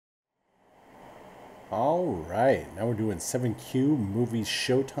Alright, now we're doing 7Q Movies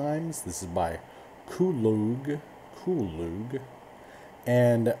Showtimes. This is by Kulug,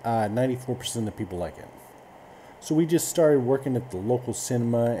 and 94% of the people like it. So we just started working at the local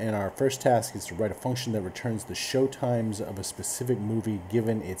cinema, and our first task is to write a function that returns the showtimes of a specific movie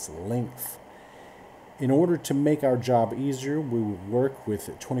given its length. In order to make our job easier, we will work with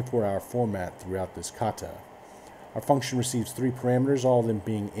a 24-hour format throughout this kata. Our function receives three parameters, all of them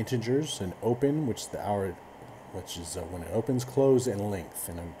being integers: an open, which is the hour, which is when it opens, close, and length.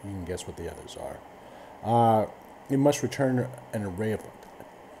 And you can guess what the others are. It must return an array of,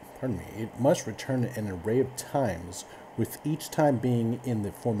 it must return an array of times, with each time being in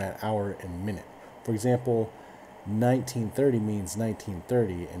the format hour and minute. For example, 1930 means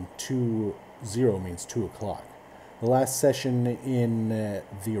 1930, and 20 means 2 o'clock. The last session in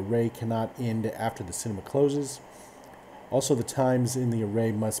the array cannot end after the cinema closes. Also, the times in the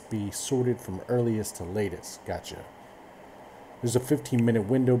array must be sorted from earliest to latest. Gotcha. There's a 15-minute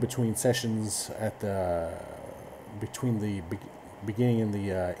window between sessions at the between the beginning and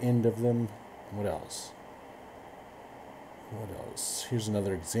the end of them. What else? Here's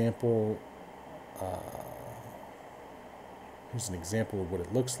another example. Here's an example of what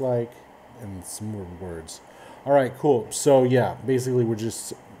it looks like, and some more words. All right, cool. So yeah, basically we're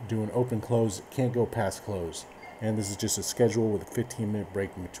just doing open, close. Can't go past close. And this is just a schedule with a 15-minute break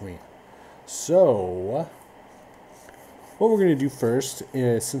in between. So what we're going to do first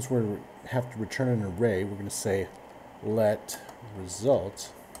is, since we have to return an array, we're going to say let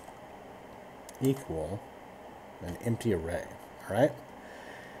result equal an empty array. All right.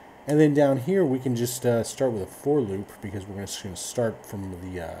 And then down here we can just start with a for loop, because we're just going to start from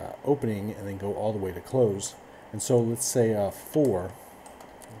the opening and then go all the way to close. And so let's say for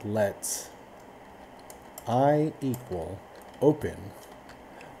let I equal open,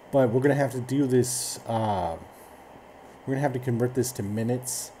 but we're going to have to do this, we're going to have to convert this to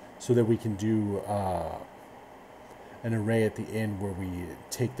minutes so that we can do an array at the end where we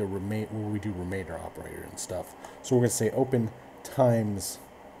take the where we do remainder operator and stuff. So we're going to say open times,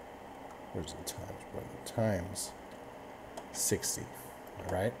 where's the times button? Times 60,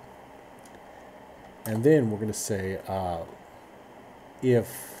 all right? And then we're going to say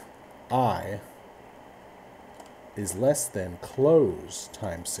if I is less than close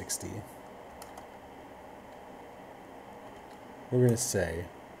times 60, we're going to say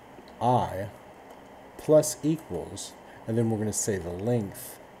I plus equals, and then we're going to say the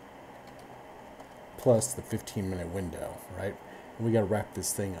length plus the 15-minute window, right? And we got to wrap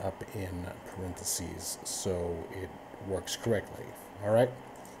this thing up in parentheses so it works correctly, all right?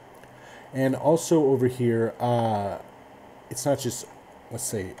 And also over here, it's not just, let's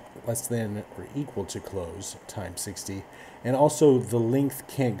say, less than or equal to close times 60. And also the length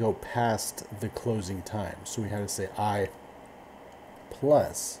can't go past the closing time. So we had to say I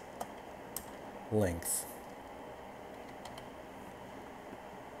plus length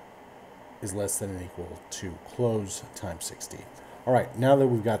is less than or equal to close times 60. All right, now that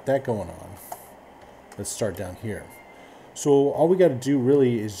we've got that going on, let's start down here. So all we got to do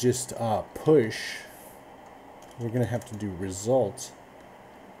really is just push. We're going to have to do result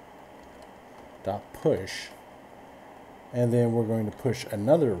dot push, and then we're going to push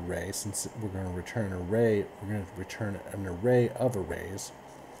another array. Since we're going to return an array, we're going to return an array of arrays.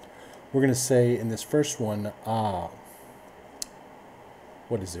 We're going to say in this first one,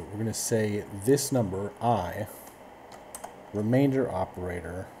 what is it? We're going to say this number I, remainder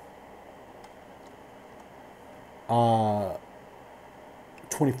operator, 24.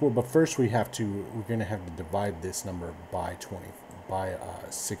 But first we're going to have to divide this number by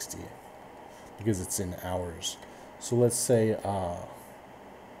 60. Because it's in hours. So let's say,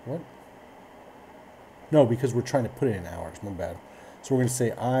 what? No, because we're trying to put it in hours, my bad. So we're going to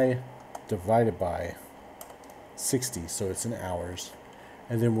say I divided by 60, so it's in hours.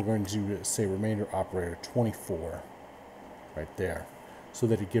 And then we're going to say remainder operator 24, right there. So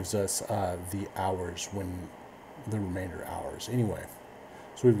that it gives us the hours when the remainder hours. Anyway,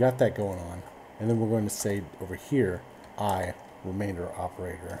 so we've got that going on. And then we're going to say over here, I remainder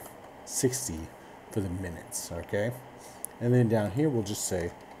operator 60 for the minutes, okay? And then down here we'll just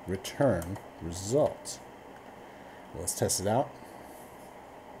say return result. Let's test it out.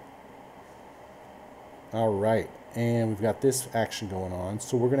 All right, and we've got this action going on.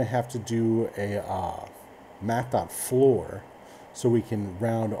 So we're going to have to do a Math.floor so we can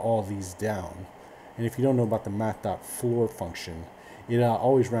round all these down. And if you don't know about the Math.floor function, it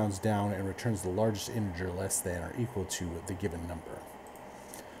always rounds down and returns the largest integer less than or equal to the given number.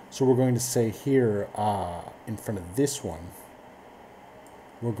 So we're going to say here in front of this one,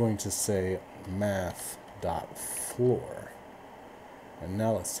 we're going to say Math.floor. And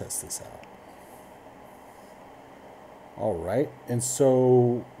now let's test this out. All right, and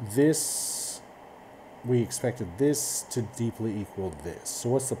so this, we expected this to deeply equal this. So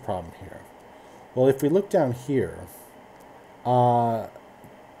what's the problem here? Well, if we look down here,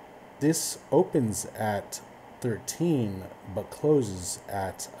 this opens at 13, but closes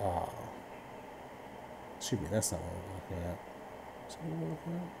at, excuse me, that's not what we're looking at. Is that what we're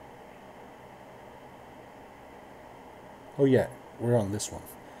looking at? Oh yeah, we're on this one.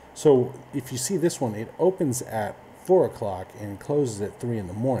 So if you see this one, it opens at 4 o'clock and closes at 3 in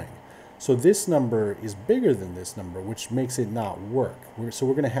the morning. So this number is bigger than this number, which makes it not work. So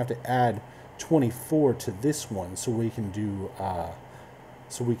we're going to have to add 24 to this one so we can do,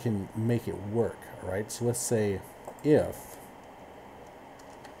 so we can make it work. All right. So let's say if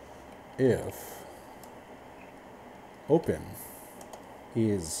open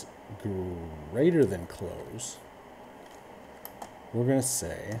is greater than close, we're going to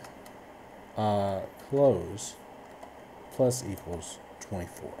say close plus equals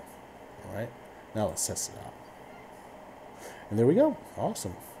 24. All right, now let's test it out. And there we go.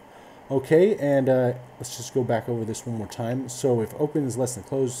 Awesome. Okay, and let's just go back over this one more time. So if open is less than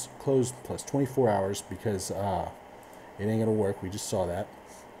close, close plus 24 hours, because it ain't going to work. We just saw that.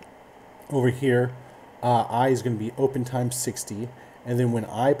 Over here, I is going to be open times 60. And then when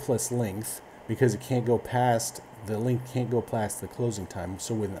I plus length, because it can't go past, the length can't go past the closing time.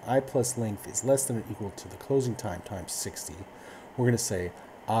 So when I plus length is less than or equal to the closing time times 60, we're going to say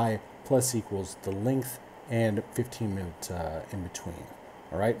I plus equals the length and 15 minutes in between.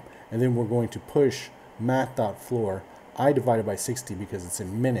 All right. And then we're going to push Math.floor I divided by 60 because it's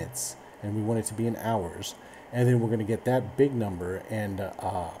in minutes and we want it to be in hours. And then we're going to get that big number and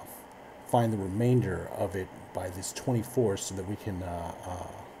find the remainder of it by this 24 so that we can,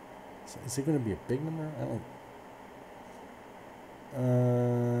 is it going to be a big number? I don't,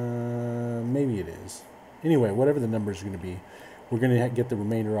 maybe it is. Anyway, whatever the number is going to be, we're going to get the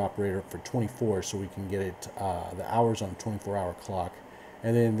remainder operator for 24 so we can get it, the hours on a 24-hour clock.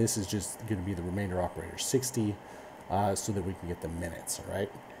 And then this is just going to be the remainder operator 60 so that we can get the minutes, all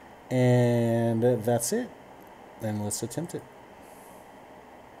right? And that's it. And let's attempt it.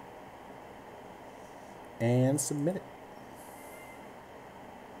 And submit it.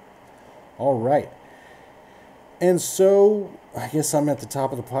 All right. And so I guess I'm at the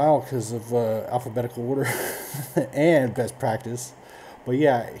top of the pile because of alphabetical order and best practice. But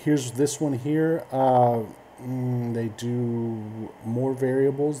yeah, here's this one here. They do more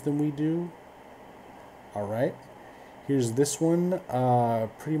variables than we do. All right. Here's this one.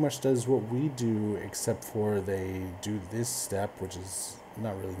 Pretty much does what we do, except for they do this step, which is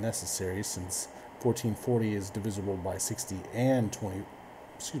not really necessary since 1440 is divisible by 60 and 20.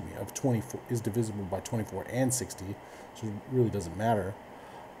 Excuse me, of 24 is divisible by 24 and 60, so it really doesn't matter.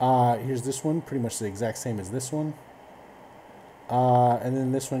 Here's this one, pretty much the exact same as this one. And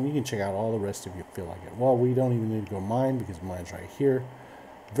then this one, you can check out all the rest if you feel like it. Well, we don't even need to go mine because mine's right here.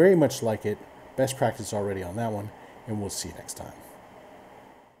 Very much like it. Best practice already on that one, and we'll see you next time.